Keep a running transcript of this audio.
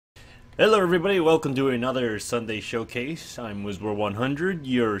Hello everybody, welcome to another Sunday showcase. I'm Wizwar100,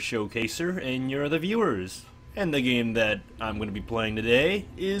 your showcaser, and you're the viewers. And the game that I'm going to be playing today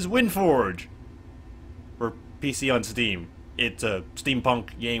is WindForge for PC on Steam. It's a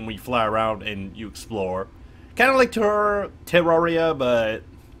steampunk game where you fly around and you explore. Kind of like Terraria,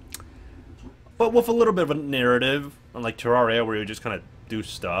 but with a little bit of a narrative. Unlike Terraria, where you just kind of do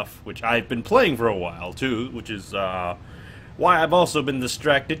stuff, which I've been playing for a while too, which is why I've also been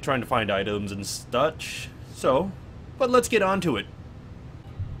distracted trying to find items and such. But let's get on to it.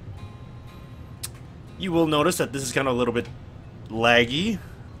 You will notice that this is kind of a little bit laggy.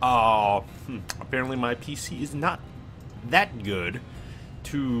 Apparently my PC is not that good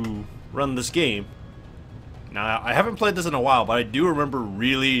to run this game. Now, I haven't played this in a while, but I do remember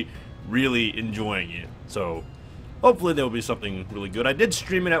really enjoying it. So, hopefully there will be something really good. I did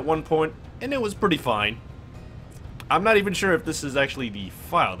stream it at one point, and it was pretty fine. I'm not even sure if this is actually the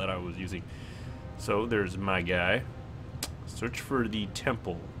file that I was using. So, there's my guy. Search for the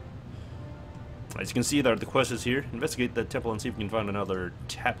temple. As you can see, the quest is here. Investigate the temple and see if you can find another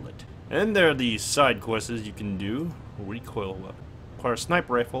tablet. And there are the side quests you can do. Recoil weapon. Acquire a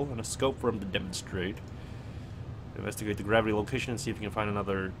sniper rifle and a scope for him to demonstrate. Investigate the gravity location and see if you can find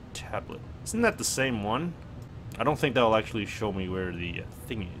another tablet. Isn't that the same one? I don't think that'll actually show me where the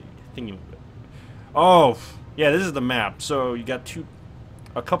thingy. Oh, yeah, this is the map. So you got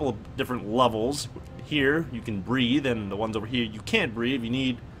a couple of different levels. Here you can breathe, and the ones over here you can't breathe. You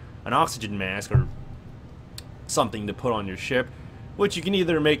need an oxygen mask or something to put on your ship, which you can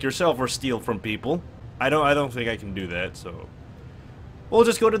either make yourself or steal from people. I don't think I can do that. So we'll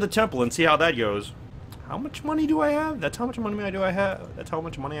just go to the temple and see how that goes. How much money do I have? That's how much money I have. That's how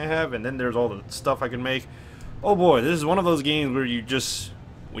much money I have, and then there's all the stuff I can make. Oh boy, this is one of those games where you just,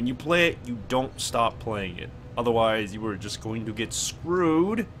 when you play it, you don't stop playing it. Otherwise, you were just going to get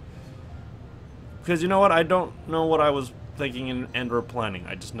screwed. Because you know what? I don't know what I was thinking and/or planning.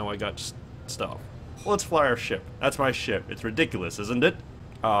 I just know I got stuff. Well, let's fly our ship. That's my ship. It's ridiculous, isn't it?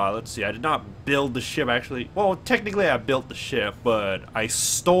 Let's see. I did not build the ship, actually. Well, technically I built the ship, but I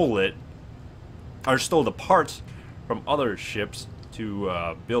stole it. Or stole the parts from other ships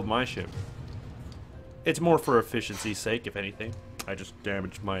to build my ship. It's more for efficiency's sake, if anything. I just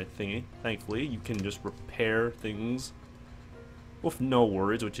damaged my thingy. Thankfully, you can just repair things with no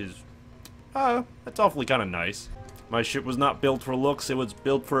worries, which is, that's awfully kind of nice. My ship was not built for looks, it was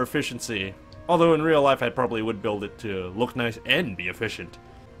built for efficiency. Although in real life, I probably would build it to look nice and be efficient.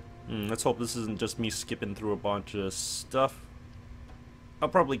 Let's hope this isn't just me skipping through a bunch of stuff. I'll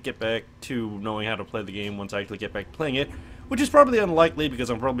probably get back to knowing how to play the game once I actually get back playing it, which is probably unlikely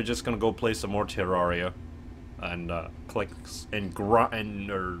because I'm probably just gonna go play some more Terraria and collect and grind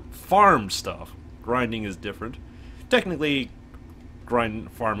or farm stuff. Grinding is different. Technically,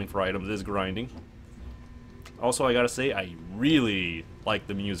 farming for items is grinding. Also, I gotta say, I really like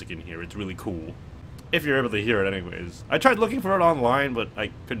the music in here. It's really cool. If you're able to hear it, anyways. I tried looking for it online, but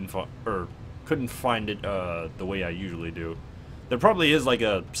I couldn't find it the way I usually do. There probably is like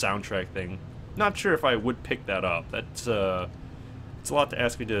a soundtrack thing. Not sure if I would pick that up. That's it's a lot to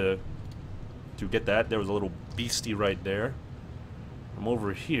ask me to get that. There was a little beastie right there. I'm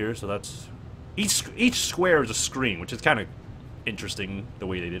over here, so that's each square is a screen, which is kind of interesting the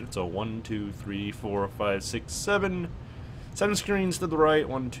way they did it. So 1, 2, 3, 4, 5, 6, 7. 7 screens to the right.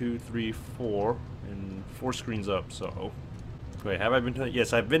 1, 2, 3, 4, and 4 screens up. So. Wait, have I been to...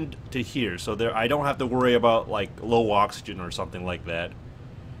 Yes, I've been to here, so there I don't have to worry about, like, low oxygen or something like that.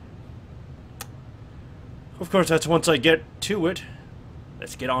 Of course, that's once I get to it.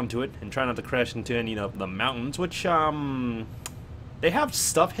 Let's get onto it and try not to crash into any of the mountains, which, they have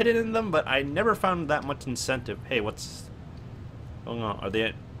stuff hidden in them, but I never found that much incentive. Hey, what's going on? Are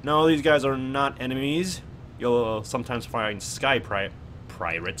they... No, these guys are not enemies. You'll sometimes find sky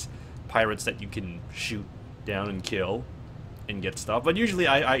pirates that you can shoot down and kill. And get stuff, but usually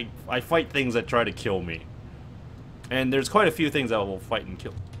I fight things that try to kill me, and there's quite a few things that will fight and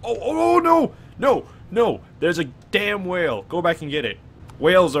kill. Oh no! There's a damn whale. Go back and get it.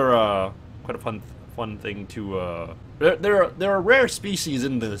 Whales are quite a fun thing to. They're a rare species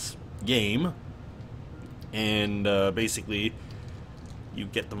in this game, and basically you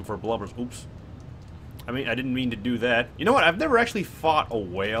get them for blubbers. Oops. I mean, I didn't mean to do that. You know what? I've never actually fought a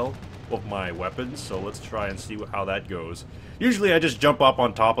whale with my weapons, so let's try and see how that goes. Usually I just jump up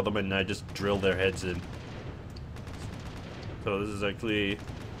on top of them and I just drill their heads in. So this is actually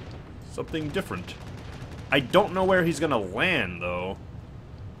something different. I don't know where he's gonna land though,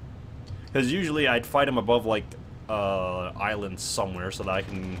 because usually I'd fight him above like island somewhere so that I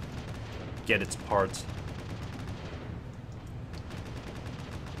can get its parts.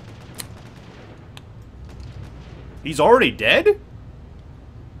 He's already dead?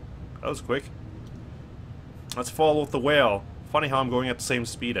 That was quick. Let's follow the whale. Funny how I'm going at the same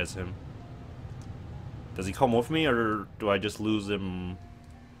speed as him. Does he come with me, or do I just lose him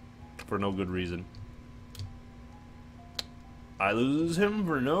for no good reason? I lose him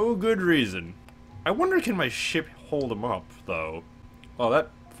for no good reason. I wonder, can my ship hold him up, though? Well, that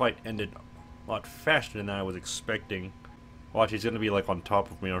fight ended a lot faster than I was expecting. Watch, he's gonna be like on top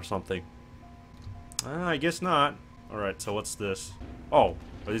of me or something. I guess not. Alright, so what's this? Oh,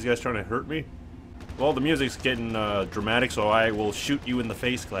 are these guys trying to hurt me? Well, the music's getting dramatic, so I will shoot you in the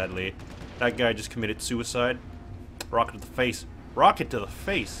face gladly. That guy just committed suicide. Rocket to the face. Rocket to the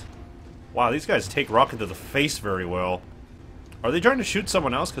face! Wow, these guys take rocket to the face very well. Are they trying to shoot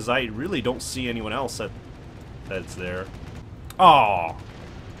someone else? Because I really don't see anyone else that's there. Oh,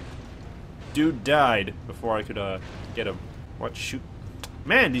 dude died before I could get him. What? Shoot.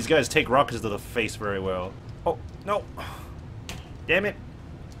 Man, these guys take rockets to the face very well. Oh, no. Damn it.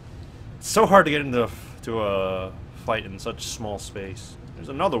 It's so hard to get into a fight in such small space. There's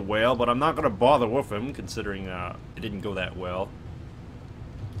another whale, but I'm not going to bother with him, considering it didn't go that well.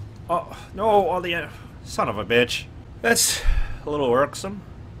 Oh, no, all the... son of a bitch. That's a little irksome.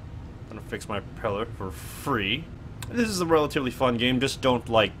 I'm gonna fix my propeller for free. This is a relatively fun game, just don't,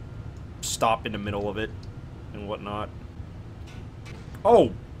 like, stop in the middle of it and whatnot.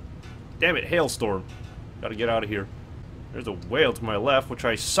 Oh! Damn it, hailstorm. Gotta get out of here. There's a whale to my left, which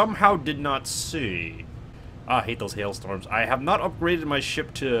I somehow did not see. Ah, I hate those hailstorms. I have not upgraded my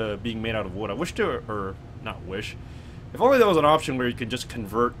ship to being made out of wood. I wish to, or not wish. If only there was an option where you could just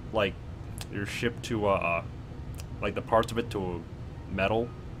convert, like, your ship to, like the parts of it to metal.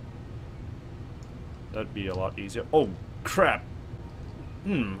 That'd be a lot easier. Oh, crap.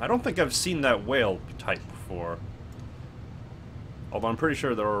 I don't think I've seen that whale type before. Although I'm pretty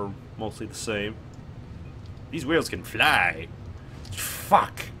sure they're mostly the same. These whales can fly.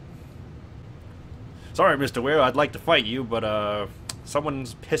 Fuck. Sorry, Mr. Whale, I'd like to fight you, but,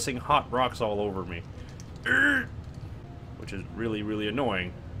 someone's pissing hot rocks all over me. Which is really, really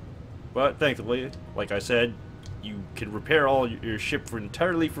annoying. But, thankfully, like I said, you can repair all your ship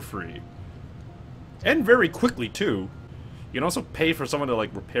entirely for free. And very quickly, too. You can also pay for someone to,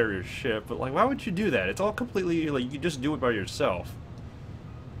 like, repair your ship, but, like, why would you do that? It's all completely, like, you can just do it by yourself.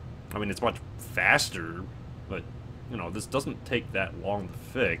 I mean, it's much faster, but, you know, this doesn't take that long to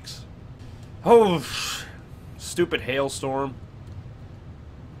fix. Oh, stupid hailstorm.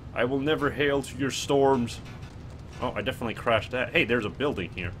 I will never hail to your storms. Oh, I definitely crashed that. Hey, there's a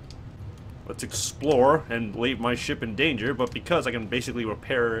building here. Let's explore and leave my ship in danger, but because I can basically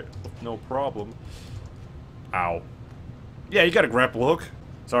repair it with no problem. Ow. Yeah, you got a grapple hook.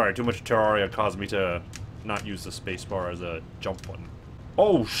 Sorry, too much Terraria caused me to not use the spacebar as a jump button.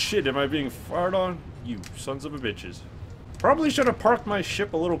 Oh shit, am I being fired on? You sons of a bitches. Probably should have parked my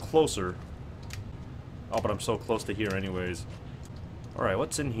ship a little closer. Oh, but I'm so close to here anyways. Alright,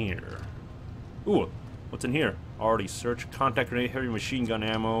 what's in here? Ooh, what's in here? Already searched. Contact grenade, heavy machine gun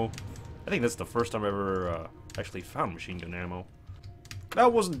ammo. I think that's the first time I've ever actually found machine gun ammo.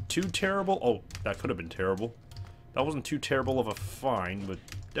 That wasn't too terrible. Oh, that could have been terrible. That wasn't too terrible of a find, but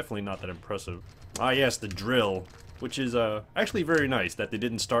definitely not that impressive. Ah yes, the drill. Which is actually very nice that they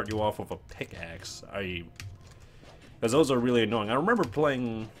didn't start you off with a pickaxe. Because those are really annoying. I remember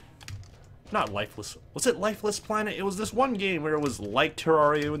playing... Not Lifeless... Was it Lifeless Planet? It was this one game where it was like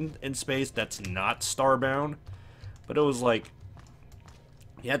Terraria in space that's not Starbound. But it was like...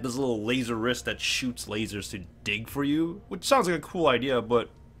 You had this little laser wrist that shoots lasers to dig for you. Which sounds like a cool idea, but...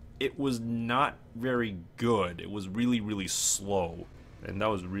 It was not very good. It was really, really slow. And that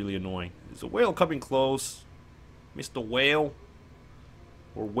was really annoying. There's a whale coming close. Mr. Whale.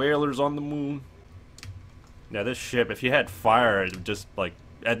 Or whalers on the moon. Now this ship, if you had fire, it would just, like...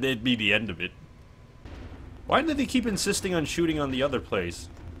 It'd be the end of it. Why did they keep insisting on shooting on the other place?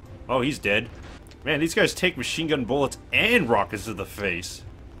 Oh, he's dead. Man, these guys take machine gun bullets and rockets to the face.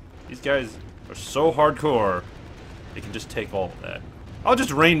 These guys are so hardcore. They can just take all of that. I'll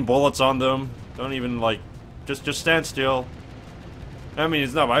just rain bullets on them. Don't even, like... Just stand still. I mean,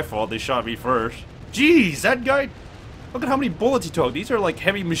 it's not my fault. They shot me first. Jeez, that guy... Look at how many bullets he took. These are, like,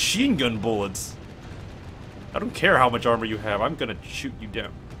 heavy machine gun bullets. I don't care how much armor you have. I'm gonna shoot you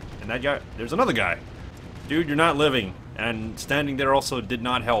down. And that guy... There's another guy. Dude, you're not living. And standing there also did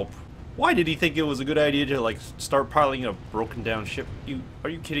not help. Why did he think it was a good idea to, like, start piloting a broken down ship? Are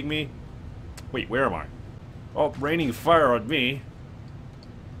you kidding me? Wait, where am I? Oh, raining fire on me.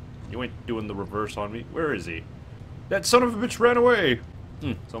 You ain't doing the reverse on me. Where is he? That son of a bitch ran away!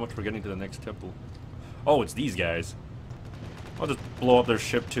 So much for getting to the next temple. Oh, it's these guys. I'll just blow up their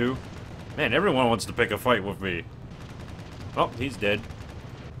ship too. Man, everyone wants to pick a fight with me. Oh, he's dead.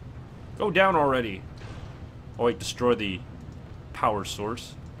 Go down already. Oh wait, destroy the power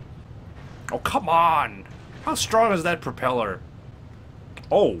source. Oh, come on! How strong is that propeller?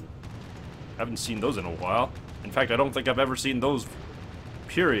 Oh! Haven't seen those in a while. In fact, I don't think I've ever seen those,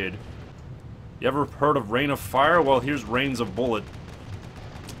 period. You ever heard of Rain of Fire? Well, here's Rains of Bullet.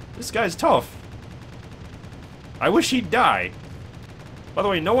 This guy's tough. I wish he'd die. By the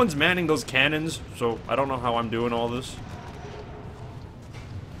way, no one's manning those cannons, so I don't know how I'm doing all this.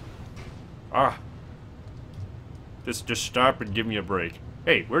 Ah. Just stop and give me a break.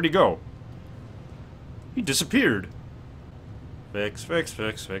 Hey, where'd he go? He disappeared. Fix, fix,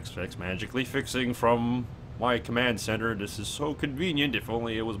 fix, fix, fix. Magically fixing from my command center. This is so convenient. If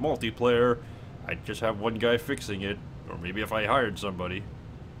only it was multiplayer, I'd just have one guy fixing it. Or maybe if I hired somebody.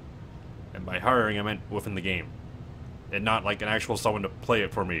 And by hiring, I meant within the game. And not like an actual someone to play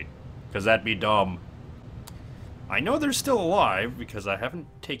it for me. Because that'd be dumb. I know they're still alive because I haven't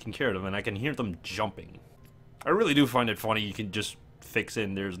taken care of them and I can hear them jumping. I really do find it funny you can just fix it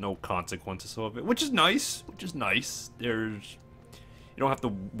and there's no consequences of it. Which is nice. Which is nice. There's... You don't have to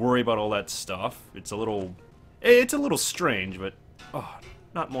worry about all that stuff. It's a little strange, but... Oh,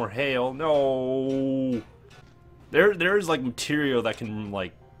 not more hail. No! There's like material that can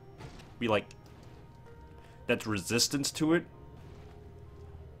like... be like... that's resistance to it.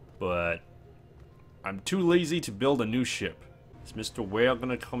 But... I'm too lazy to build a new ship. Is Mr. Whale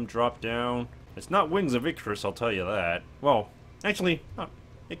gonna come drop down? It's not Wings of Icarus, I'll tell you that. Well, actually,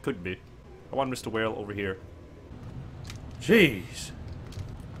 it could be. I want Mr. Whale over here. Jeez.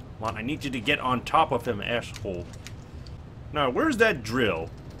 Come on, I need you to get on top of him, asshole. Now, where's that drill?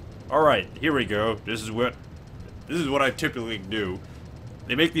 Alright, here we go. This is what I typically do.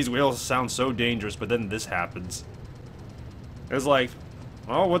 They make these whales sound so dangerous, but then this happens. It's like,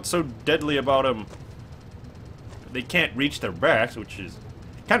 oh, what's so deadly about them? They can't reach their backs, which is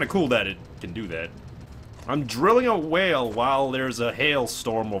kind of cool that it can do that. I'm drilling a whale while there's a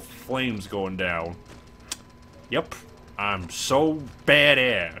hailstorm of flames going down. Yep, I'm so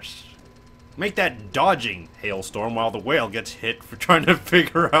badass. Make that dodging hailstorm while the whale gets hit for trying to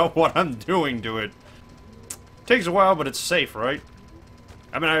figure out what I'm doing to it. Takes a while, but it's safe, right?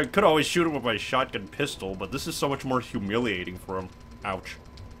 I mean, I could always shoot him with my shotgun pistol, but this is so much more humiliating for him. Ouch.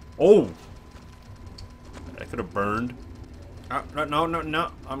 Oh! That could have burned.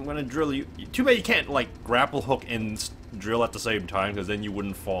 No. I'm gonna drill you. Too bad you can't, like, grapple hook and drill at the same time, because then you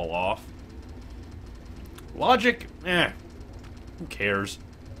wouldn't fall off. Logic? Eh. Who cares?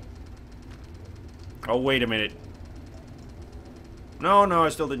 Oh, wait a minute. No, I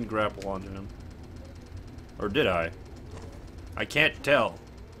still didn't grapple onto him. Or did I? I can't tell.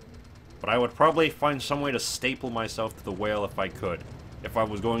 But I would probably find some way to staple myself to the whale if I could. If I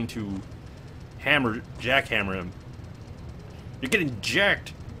was going to jackhammer him. You're getting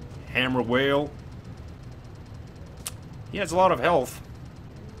jacked, hammer whale. He has a lot of health.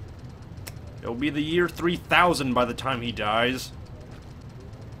 It'll be the year 3000 by the time he dies.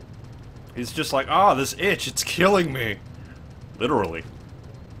 He's just like, this itch, it's killing me. Literally.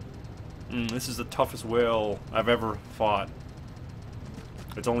 This is the toughest whale I've ever fought.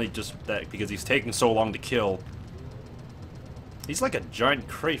 It's only just that because he's taking so long to kill. He's like a giant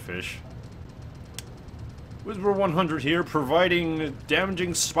crayfish. Whisper 100 here, providing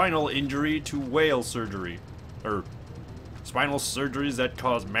damaging spinal injury to whale surgery. Or, spinal surgeries that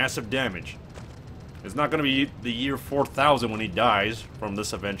cause massive damage. It's not gonna be the year 4000 when he dies from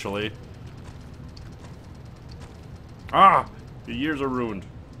this eventually. The years are ruined.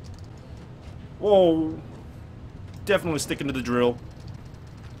 Whoa. Definitely sticking to the drill.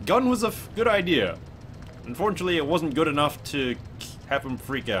 Gun was a good idea. Unfortunately, it wasn't good enough to have him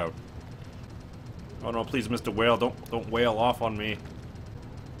freak out. Oh no, please, Mr. Whale, don't whale off on me.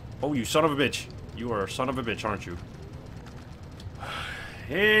 Oh, you son of a bitch. You are a son of a bitch, aren't you?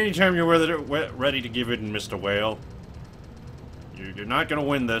 Anytime you're ready to give in, Mr. Whale. You're not gonna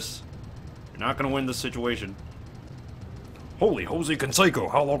win this. You're not gonna win this situation. Holy Jose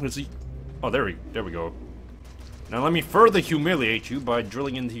Canseco, how long is he? Oh, there we go. Now let me further humiliate you by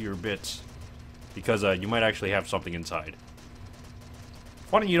drilling into your bits. Because you might actually have something inside.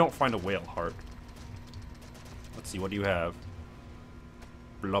 Funny you don't find a whale heart. Let's see, what do you have?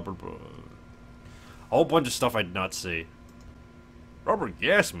 Blubber. A whole bunch of stuff I did not see. Rubber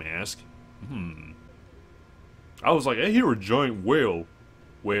gas mask? I was like, I hear a giant whale.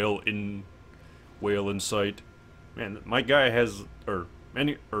 Whale in sight. Man, my guy has, or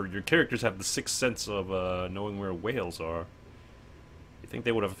your characters have the sixth sense of knowing where whales are. You think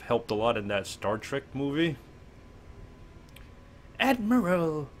they would have helped a lot in that Star Trek movie?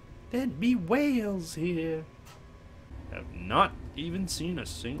 Admiral, there'd be whales here. Have not even seen a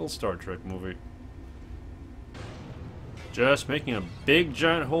single Star Trek movie. Just making a big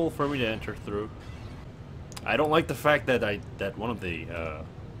giant hole for me to enter through. I don't like the fact that one of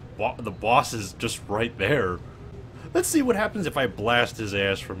the boss is just right there. Let's see what happens if I blast his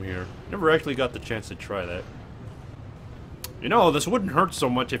ass from here. Never actually got the chance to try that. You know, this wouldn't hurt so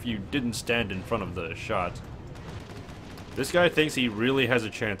much if you didn't stand in front of the shots. This guy thinks he really has a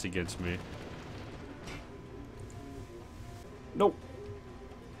chance against me. Nope.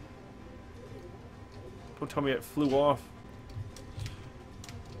 Don't tell me it flew off.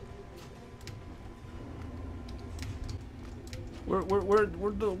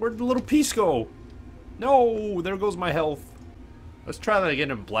 Where'd the little piece go? No, there goes my health. Let's try that again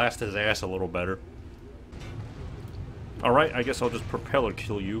and blast his ass a little better. Alright, I guess I'll just propeller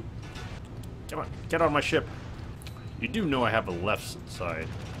kill you. Come on, get on my ship. You do know I have a left side.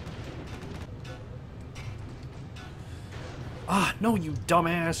 Ah, no, you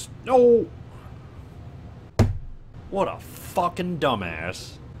dumbass. No! What a fucking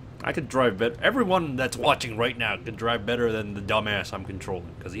dumbass. I could drive better. Everyone that's watching right now can drive better than the dumbass I'm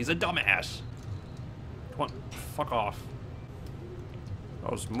controlling, because he's a dumbass. Come on, fuck off.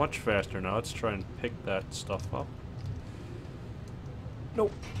 That was much faster now. Let's try and pick that stuff up.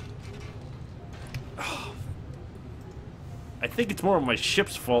 Nope. I think it's more of my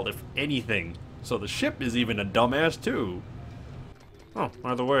ship's fault, if anything. So the ship is even a dumbass, too. Oh,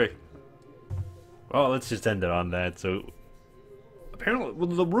 either way. Well, let's just end it on that. So, apparently, well,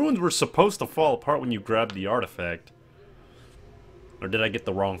 the ruins were supposed to fall apart when you grabbed the artifact. Or did I get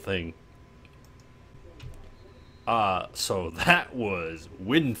the wrong thing? So that was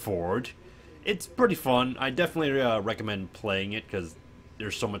WindForge. It's pretty fun. I definitely recommend playing it, because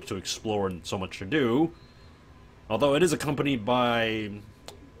there's so much to explore and so much to do. Although it is accompanied by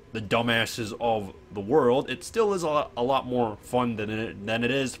the dumbasses of the world, it still is a lot more fun than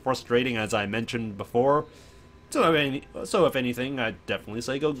it is frustrating, as I mentioned before. So if anything, I'd definitely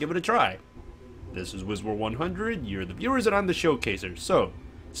say go give it a try. This is WizWar100, you're the viewers and I'm the showcaser, so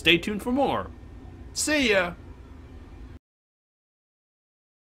stay tuned for more. See ya!